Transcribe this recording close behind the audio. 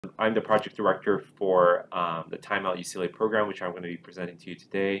I'm the project director for the TimeOut UCLA program, which I'm going to be presenting to you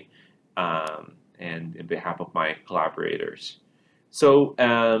today, and in behalf of my collaborators. So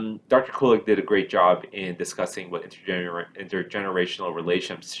Dr. Kulik did a great job in discussing what intergenerational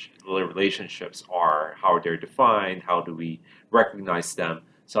relationships are, how they're defined, how do we recognize them.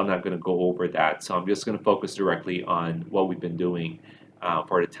 So I'm not going to go over that. So I'm just going to focus directly on what we've been doing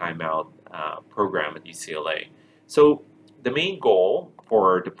for the TimeOut program at UCLA. So the main goal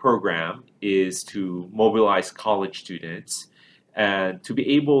for the program is to mobilize college students and to be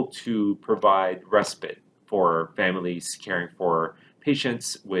able to provide respite for families caring for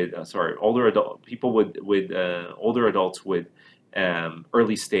patients with older adult people with older adults with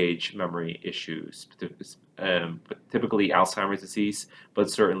early stage memory issues, typically Alzheimer's disease, but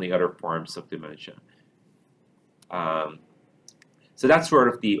certainly other forms of dementia. Um, so that's sort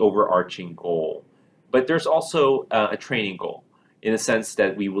of the overarching goal. But there's also a training goal in the sense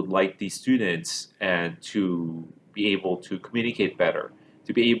that we would like these students to be able to communicate better,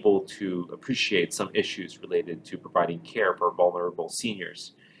 to be able to appreciate some issues related to providing care for vulnerable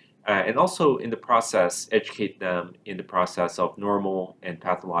seniors. And also in the process, educate them in the process of normal and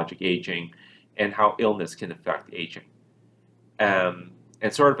pathologic aging and how illness can affect aging. And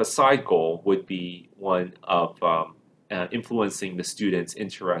sort of a side goal would be one of influencing the students'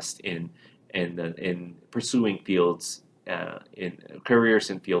 interest in pursuing fields in careers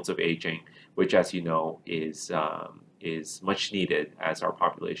in fields of aging, which, as you know, is much needed as our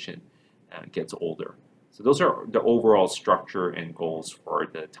population gets older. So those are the overall structure and goals for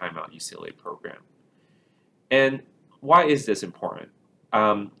the TimeOut UCLA program. And why is this important?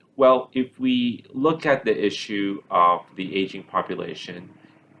 Well, if we look at the issue of the aging population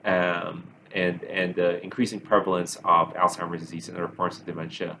and the increasing prevalence of Alzheimer's disease and other forms of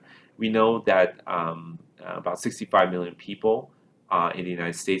dementia, we know that about 65 million people in the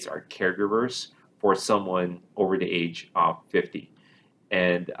United States are caregivers for someone over the age of 50.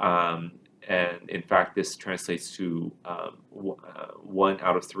 And in fact, this translates to 1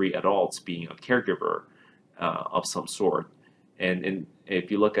 out of 3 adults being a caregiver of some sort. And if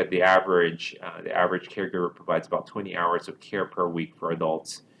you look at the average caregiver provides about 20 hours of care per week for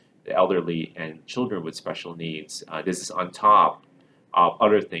adults, the elderly, and children with special needs. This is on top of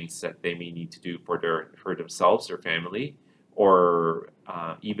other things that they may need to do for themselves or family, or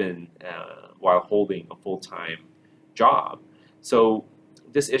even while holding a full-time job. So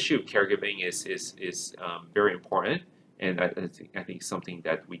this issue of caregiving is very important, and I think something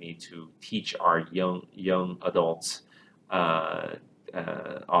that we need to teach our young adults on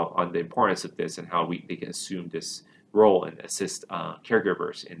the importance of this and how they can assume this role and assist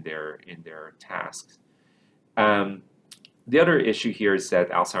caregivers in their tasks. The other issue here is that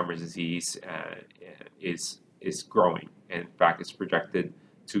Alzheimer's disease is growing, and in fact, it's projected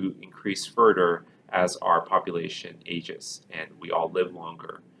to increase further as our population ages and we all live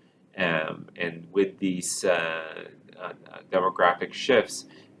longer. And with these demographic shifts,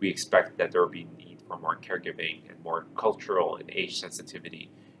 we expect that there will be need for more caregiving and more cultural and age sensitivity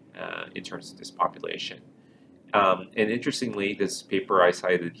in terms of this population. And interestingly, this paper I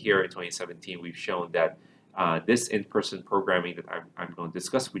cited here in 2017, we've shown that this in-person programming that I'm going to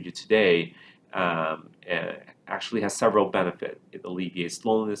discuss with you today actually has several benefits. It alleviates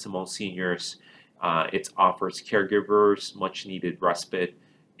loneliness among seniors, it offers caregivers much needed respite,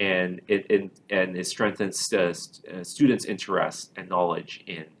 and it strengthens students' interest and knowledge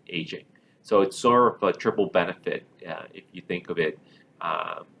in aging. So it's sort of a triple benefit if you think of it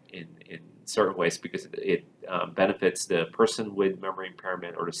in certain ways, because it benefits the person with memory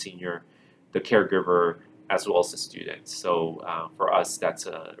impairment or the senior, the caregiver, as well as the students. So for us, that's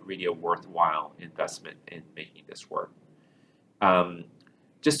really a worthwhile investment in making this work.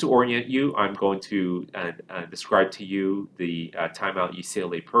 Just to orient you, I'm going to describe to you the TimeOut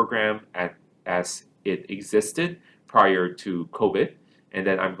UCLA program as it existed prior to COVID, and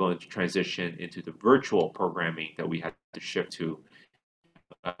then I'm going to transition into the virtual programming that we had to shift to.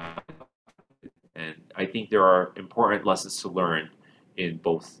 And I think there are important lessons to learn in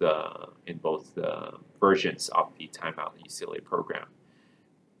both the versions of the TimeOut UCLA program.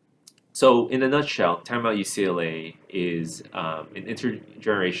 So in a nutshell, TimeOut UCLA is an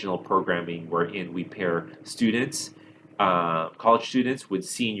intergenerational programming wherein we pair students, college students, with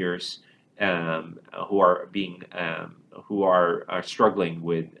seniors who are struggling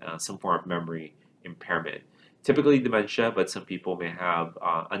with some form of memory impairment. Typically dementia, but some people may have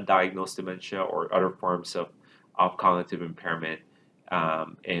undiagnosed dementia or other forms of cognitive impairment.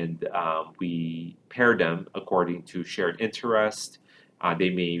 We pair them according to shared interest.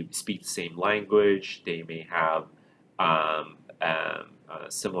 They may speak the same language. They may have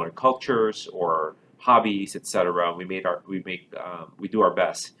similar cultures or hobbies, etc. We do our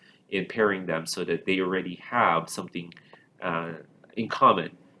best in pairing them so that they already have something in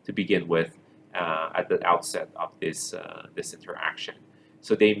common to begin with at the outset of this interaction.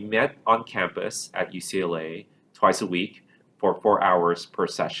 So they met on campus at UCLA twice a week for 4 hours per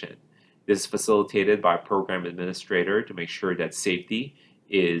session. This is facilitated by a program administrator to make sure that safety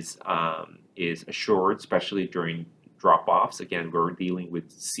is assured, especially during drop-offs. Again, we're dealing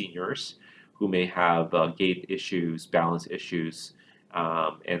with seniors who may have gait issues, balance issues,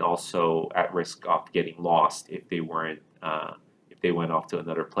 and also at risk of getting lost if they went off to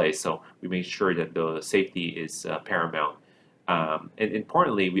another place. So we make sure that the safety is paramount. And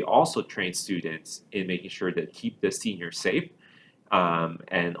importantly, we also train students in making sure that keep the seniors safe,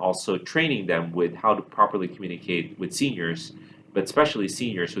 and also training them with how to properly communicate with seniors, but especially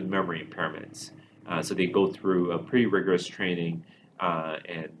seniors with memory impairments. So they go through a pretty rigorous training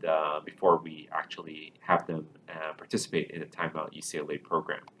and before we actually have them participate in the TimeOut UCLA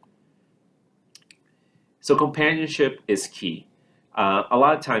program. So companionship is key. A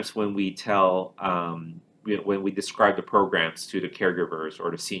lot of times when we when we describe the programs to the caregivers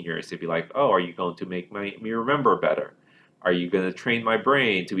or the seniors, they'd be like, "Oh, are you going to make me remember better? Are you going to train my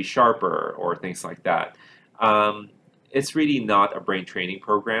brain to be sharper?" or things like that. It's really not a brain training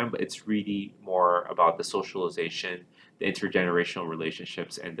program, but it's really more about the socialization, the intergenerational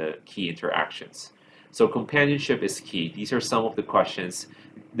relationships, and the key interactions. So companionship is key. These are some of the questions,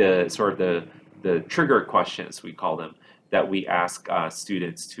 the trigger questions we call them, that we ask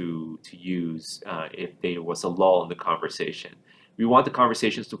students to use if there was a lull in the conversation. We want the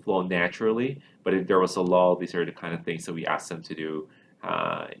conversations to flow naturally, but if there was a lull, these are the kind of things that we ask them to do.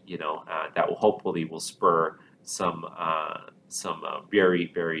 That will hopefully will spur some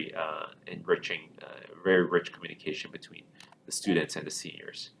very enriching, very rich communication between the students and the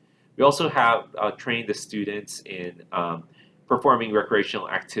seniors. We also have trained the students in performing recreational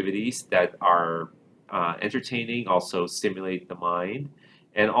activities that are entertaining, also stimulate the mind,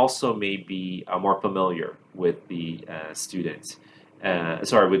 and also may be more familiar with the students,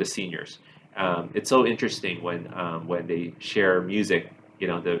 with the seniors. It's so interesting when they share music,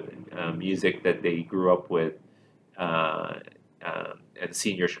 the music that they grew up with, and the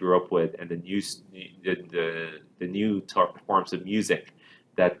seniors grew up with, and the new forms of music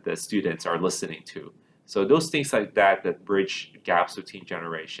that the students are listening to. So those things like that bridge gaps between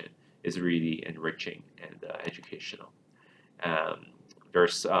generation is really enriching and educational.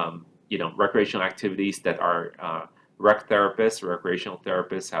 There's recreational activities that our recreational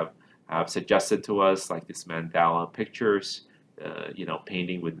therapists have suggested to us, like this mandala pictures,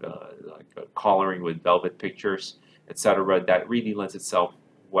 painting with coloring with velvet pictures, etc. That really lends itself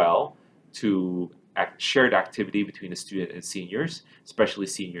well to shared activity between the student and seniors, especially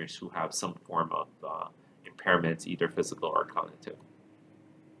seniors who have some form of impairments, either physical or cognitive.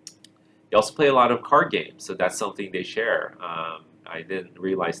 They also play a lot of card games, so that's something they share. I didn't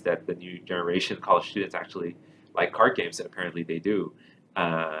realize that the new generation college students actually like card games. Apparently they do,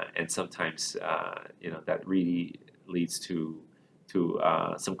 and sometimes that really leads to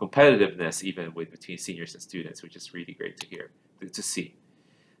some competitiveness even between seniors and students, which is really great to hear, to see.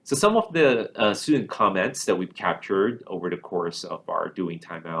 So some of the student comments that we've captured over the course of our doing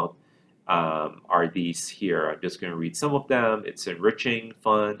timeout are these here. I'm just going to read some of them. It's enriching,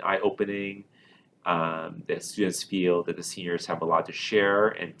 fun, eye-opening. The students feel that the seniors have a lot to share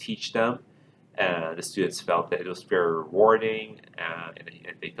and teach them. The students felt that it was very rewarding,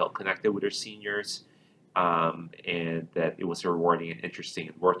 and they felt connected with their seniors, and that it was a rewarding and interesting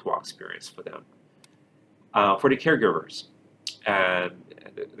and worthwhile experience for them. For the caregivers,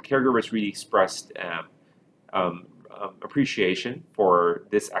 the caregivers really expressed appreciation for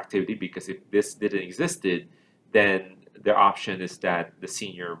this activity, because if this didn't existed, then the option is that the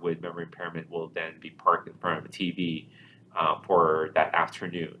senior with memory impairment will then be parked in front of the TV for that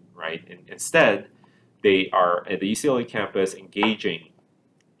afternoon, right? And instead, they are at the UCLA campus engaging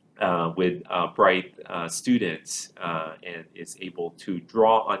with bright students and is able to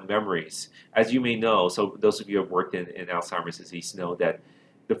draw on memories. As you may know, so those of you who have worked in Alzheimer's disease know that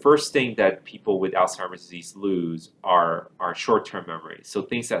the first thing that people with Alzheimer's disease lose are short-term memories. So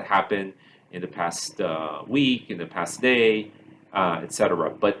things that happen in the past week, in the past day, etc.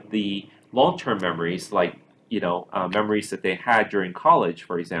 But the long-term memories, like memories that they had during college,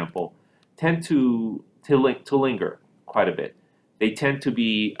 for example, tend to linger quite a bit. They tend to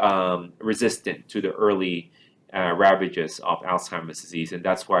be resistant to the early ravages of Alzheimer's disease, and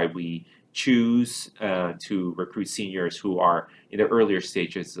that's why we choose to recruit seniors who are in the earlier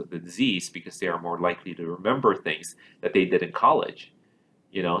stages of the disease, because they are more likely to remember things that they did in college.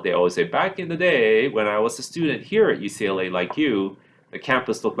 You know, they always say, back in the day when I was a student here at UCLA like you, the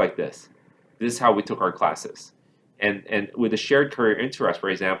campus looked like this. This is how we took our classes. And with a shared career interest, for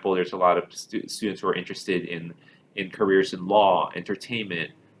example, there's a lot of students who are interested in careers in law,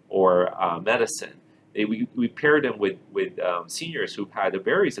 entertainment, or medicine. We pair them with seniors who've had a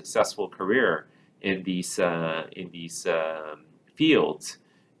very successful career in these fields,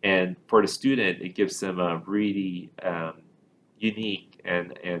 and for the student, it gives them a really unique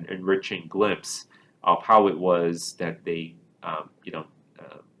and enriching glimpse of how it was that they you know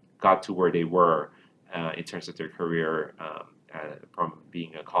got to where they were in terms of their career from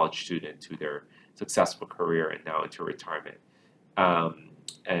being a college student to their successful career and now into retirement. Um,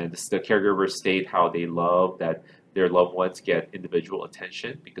 and the caregivers state how they love that their loved ones get individual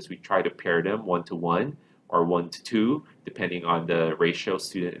attention because we try to pair them 1-to-1 or 1-to-2, depending on the ratio of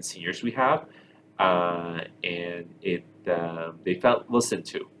student and seniors we have. And they felt listened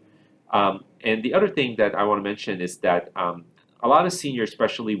to. And the other thing that I want to mention is that a lot of seniors,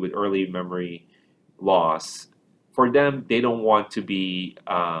 especially with early memory loss, for them, they don't want to be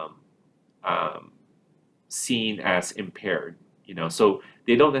um, seen as impaired. You know, so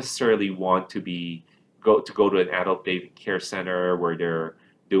they don't necessarily want to go to an adult day care center where they're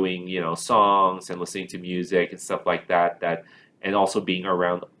doing songs and listening to music and stuff like that. And also being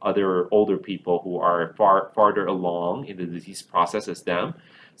around other older people who are farther along in the disease process as them.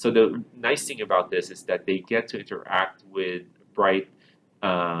 So the nice thing about this is that they get to interact with bright,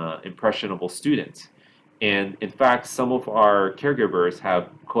 impressionable students. And in fact, some of our caregivers have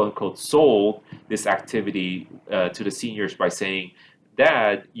quote unquote sold this activity to the seniors by saying,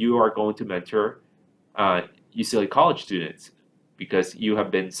 Dad, you are going to mentor UCLA college students because you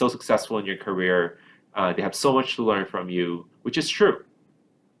have been so successful in your career. They have so much to learn from you, which is true,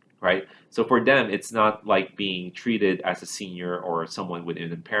 right? So for them, it's not like being treated as a senior or someone with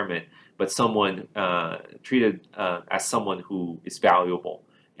an impairment, but someone treated as someone who is valuable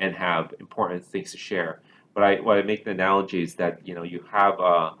and have important things to share. But what I make the analogy is that you have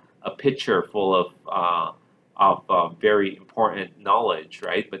a pitcher full of very important knowledge,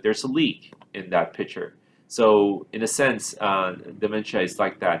 right? But there's a leak in that pitcher. So in a sense, dementia is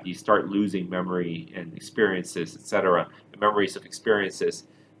like that. You start losing memory and experiences, etc., memories of experiences.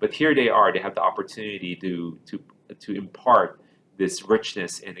 But here they are. They have the opportunity to impart this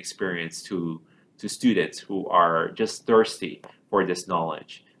richness and experience to students who are just thirsty for this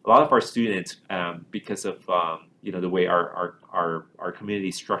knowledge. A lot of our students, because of the way our community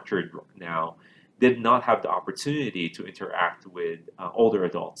is structured now, did not have the opportunity to interact with older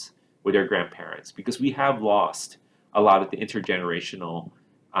adults, with their grandparents, because we have lost a lot of the intergenerational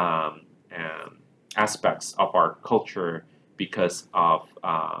um, um, aspects of our culture because of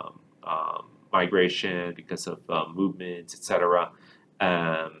migration, because of movements, etc.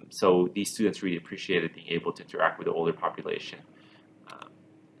 So these students really appreciated being able to interact with the older population um,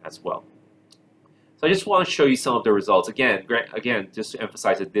 as well. So I just want to show you some of the results. Again, just to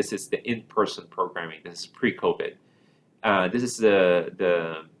emphasize that this is the in-person programming. This is pre-COVID. This is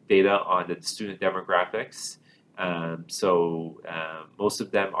the data on the student demographics. Most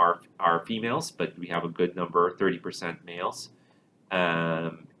of them are females, but we have a good number, 30% males.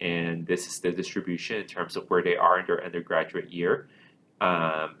 And this is the distribution in terms of where they are in their undergraduate year.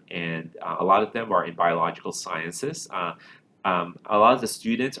 A lot of them are in biological sciences. A lot of the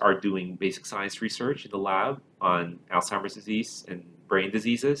students are doing basic science research in the lab on Alzheimer's disease and brain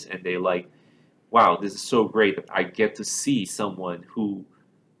diseases, and they like, wow, this is so great that I get to see someone who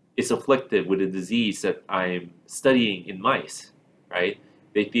is afflicted with a disease that I'm studying in mice, right?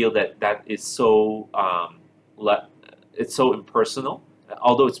 They feel that that is so it's so impersonal.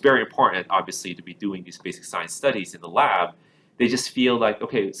 Although it's very important, obviously, to be doing these basic science studies in the lab, they just feel like,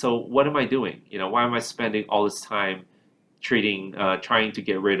 okay, so what am I doing? Why am I spending all this time trying to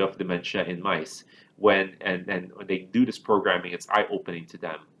get rid of dementia in mice? And when they do this programming, it's eye-opening to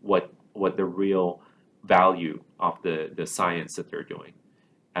them what the real value of the science that they're doing.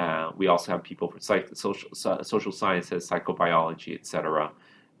 We also have people for social sciences, psychobiology, etc.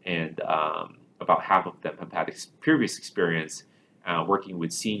 And about half of them have had previous experience working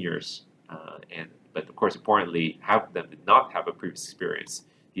with seniors. But of course, importantly, half of them did not have a previous experience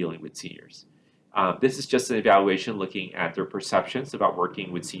dealing with seniors. This is just an evaluation looking at their perceptions about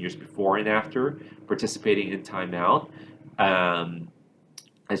working with seniors before and after participating in TimeOut.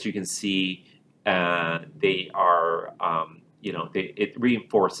 As you can see, they are, it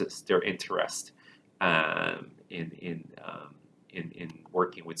reinforces their interest in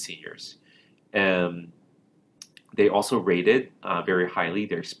working with seniors. They also rated very highly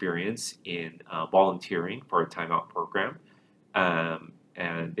their experience in volunteering for a timeout program.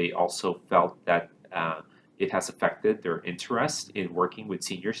 and they also felt that it has affected their interest in working with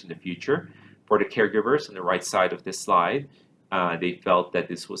seniors in the future. For the caregivers on the right side of this slide, they felt that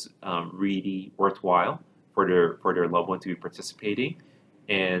this was really worthwhile for their loved one to be participating,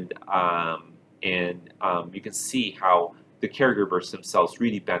 and you can see how the caregivers themselves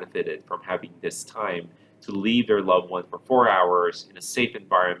really benefited from having this time to leave their loved one for 4 hours in a safe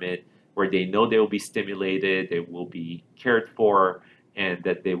environment where they know they will be stimulated, they will be cared for, and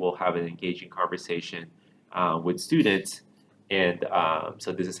that they will have an engaging conversation with students. And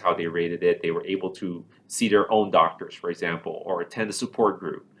so this is how they rated it. They were able to see their own doctors, for example, or attend a support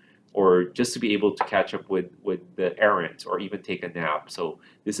group, or just to be able to catch up with the errands, or even take a nap. So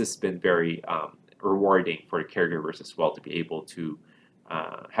this has been very rewarding for the caregivers as well, to be able to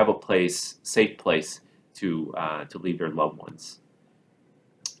have a place, safe place to leave their loved ones.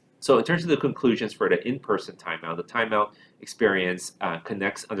 So in terms of the conclusions for the in-person timeout, the timeout experience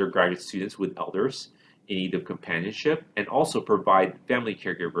connects undergraduate students with elders in need of companionship, and also provide family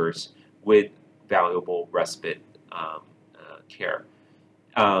caregivers with valuable respite care.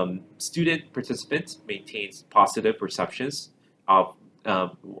 Student participants maintains positive perceptions of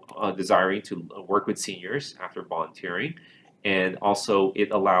desiring to work with seniors after volunteering, and also it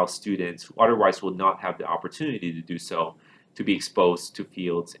allows students who otherwise would not have the opportunity to do so to be exposed to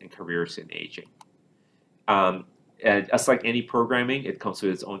fields and careers in aging. And just like any programming, it comes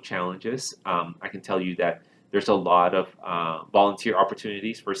with its own challenges. I can tell you that there's a lot of volunteer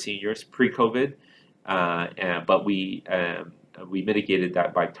opportunities for seniors pre-COVID, but we mitigated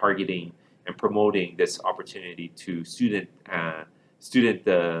that by targeting and promoting this opportunity to student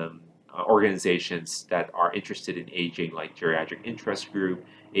organizations that are interested in aging, like Geriatric Interest Group,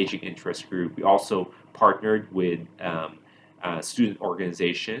 Aging Interest Group. We also partnered with a student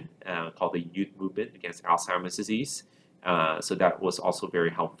organization called the Youth Movement Against Alzheimer's Disease. So that was also very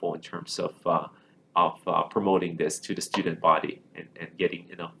helpful in terms of promoting this to the student body, and getting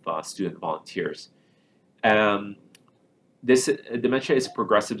enough student volunteers. This dementia is a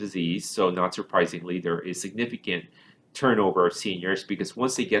progressive disease, so not surprisingly, there is significant turnover of seniors, because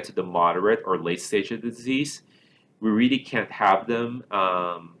once they get to the moderate or late stage of the disease, we really can't have them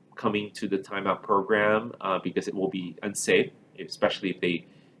coming to the timeout program because it will be unsafe, especially if they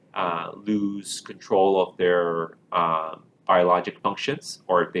lose control of their biologic functions,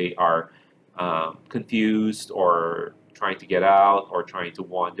 or if they are confused, or trying to get out, or trying to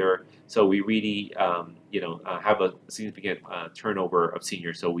wander. So we really have a significant turnover of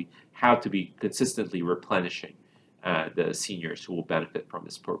seniors. So we have to be consistently replenishing the seniors who will benefit from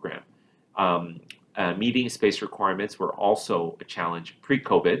this program. Meeting space requirements were also a challenge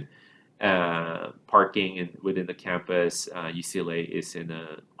pre-COVID. Parking within the campus, UCLA is in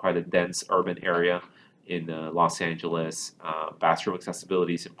quite a dense urban area in Los Angeles. Bathroom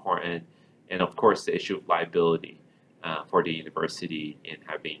accessibility is important, and of course the issue of liability for the university in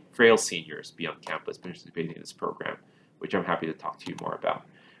having frail seniors be on campus participating in this program, which I'm happy to talk to you more about.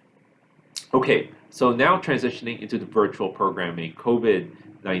 Okay, so now transitioning into the virtual programming,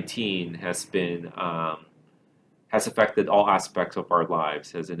 COVID-19 has affected all aspects of our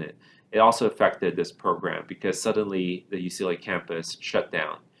lives, hasn't it? It also affected this program because suddenly the UCLA campus shut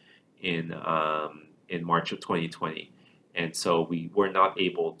down in March of 2020, and so we were not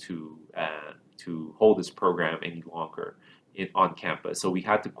able to hold this program any longer on campus. So we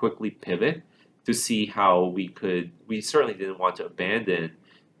had to quickly pivot to see how we could. We certainly didn't want to abandon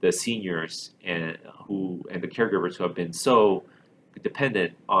the seniors and the caregivers who have been so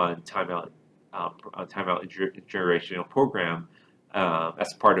dependent on timeout intergenerational program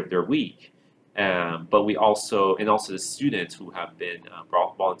as part of their week. But we also the students who have been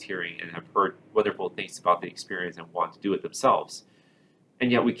volunteering and have heard wonderful things about the experience and want to do it themselves.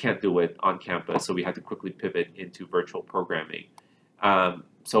 And yet we can't do it on campus, so we had to quickly pivot into virtual programming.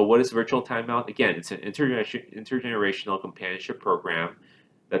 So what is virtual timeout? Again, it's an intergenerational companionship program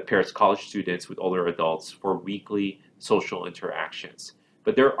that pairs college students with older adults for weekly social interactions.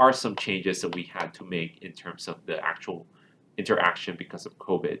 But there are some changes that we had to make in terms of the actual interaction because of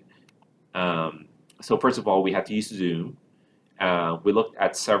COVID. So first of all, we had to use Zoom. We looked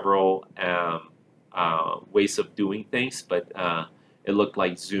at several ways of doing things, but it looked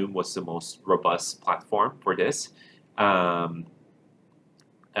like Zoom was the most robust platform for this. And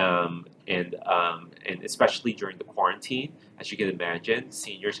especially during the quarantine, as you can imagine,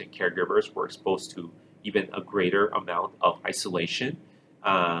 seniors and caregivers were exposed to even a greater amount of isolation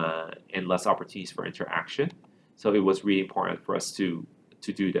and less opportunities for interaction. So it was really important for us to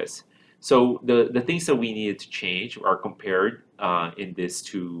do this. So the things that we needed to change are compared in this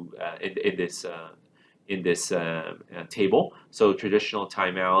in this table. So traditional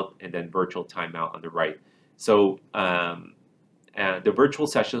timeout and then virtual timeout on the right. So the virtual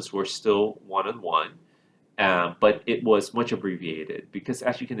sessions were still one-on-one, but it was much abbreviated because,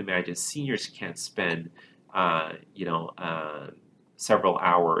 as you can imagine, seniors can't spend, you know, several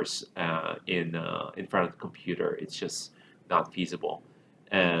hours in front of the computer. It's just not feasible.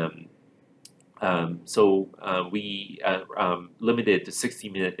 Um, so we limited to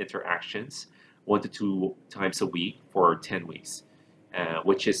 60-minute interactions, 1 to 2 times a week for 10 weeks,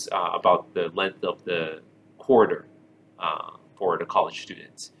 which is about the length of the quarter for the college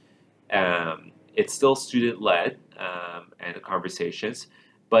students. It's still student-led and the conversations,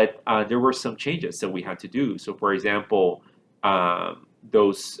 but there were some changes that we had to do. So, for example,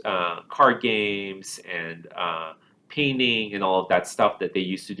 those card games and painting and all of that stuff that they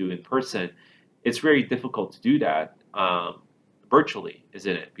used to do in person, it's very difficult to do that virtually,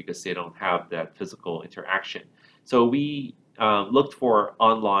 isn't it? Because they don't have that physical interaction. So we looked for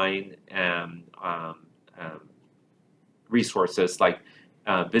online resources like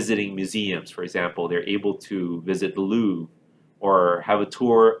visiting museums, for example. They're able to visit the Louvre or have a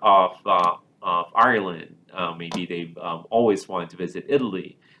tour of Ireland. Maybe they've always wanted to visit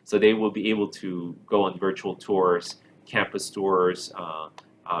Italy. So they will be able to go on virtual tours, campus tours,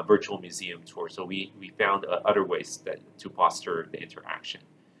 virtual museum tours. So we found other ways to foster the interaction.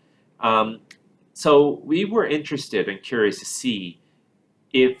 So we were interested and curious to see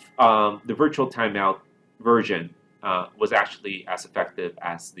if the virtual timeout version was actually as effective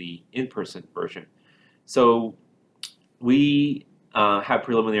as the in-person version. So we had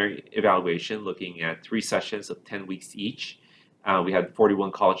preliminary evaluation looking at 3 sessions of 10 weeks each. We had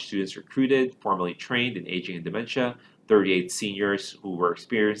 41 college students recruited, formally trained in aging and dementia, 38 seniors who were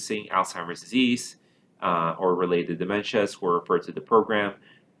experiencing Alzheimer's disease or related dementias were referred to the program.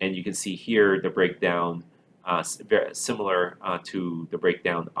 And you can see here the breakdown, very similar to the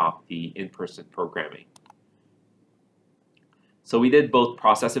breakdown of the in-person programming. So we did both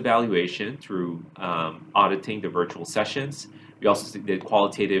process evaluation through auditing the virtual sessions. We also did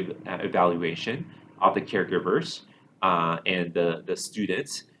qualitative evaluation of the caregivers and the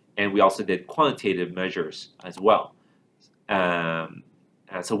students. And we also did quantitative measures as well.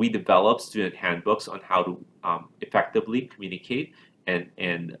 So we developed student handbooks on how to effectively communicate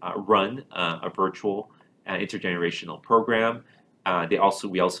and run a virtual intergenerational program. We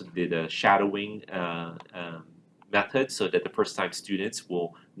also did a shadowing method so that the first-time students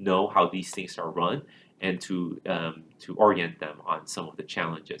will know how these things are run and to orient them on some of the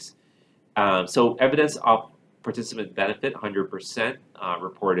challenges. So evidence of participant benefit, 100%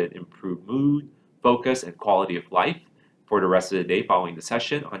 reported improved mood, focus, and quality of life for the rest of the day following the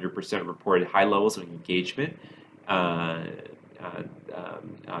session. 100% reported high levels of engagement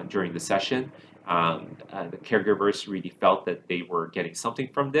during the session. The caregivers really felt that they were getting something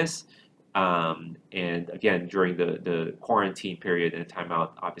from this. And again, during the quarantine period and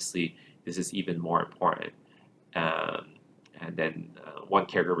timeout, obviously, this is even more important. And then one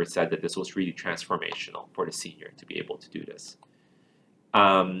caregiver said that this was really transformational for the senior to be able to do this.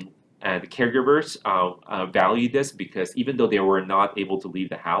 And the caregivers valued this because even though they were not able to leave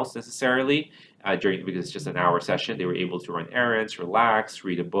the house necessarily because it's just an hour session, they were able to run errands, relax,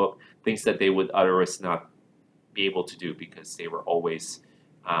 read a book, things that they would otherwise not be able to do because they were always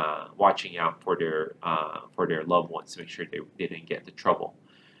watching out for their loved ones to make sure they didn't get into trouble.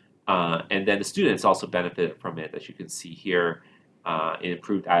 And then the students also benefited from it, as you can see here, in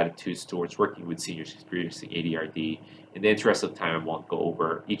improved attitudes towards working with seniors experiencing ADRD. In the interest of time, I won't go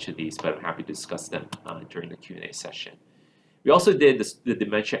over each of these, but I'm happy to discuss them during the Q&A session. We also did the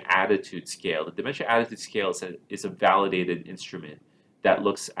Dementia Attitude Scale. The Dementia Attitude Scale is a validated instrument that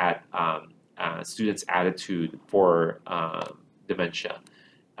looks at students' attitude for dementia.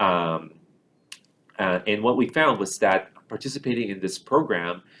 And what we found was that participating in this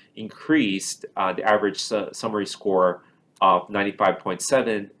program increased the average summary score of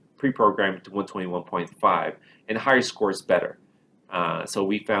 95.7 pre-programmed to 121.5, and higher scores better. So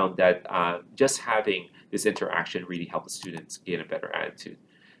we found that just having this interaction really helped the students gain a better attitude.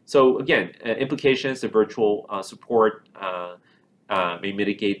 So again, implications, the virtual support may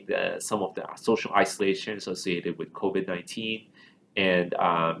mitigate some of the social isolation associated with COVID-19, and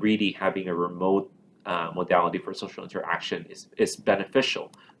really having a remote modality for social interaction is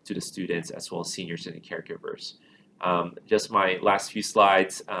beneficial to the students as well as seniors and the caregivers. Just my last few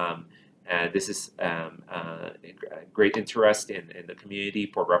slides. This is great interest in the community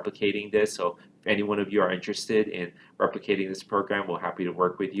for replicating this. So if any one of you are interested in replicating this program, we're happy to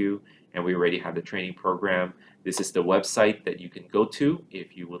work with you. And we already have the training program. This is the website that you can go to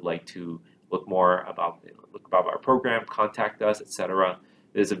if you would like to look about our program, contact us, etc.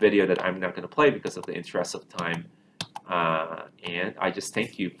 There's a video that I'm not going to play because of the interest of time. And I just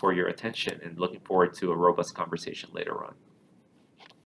thank you for your attention and looking forward to a robust conversation later on.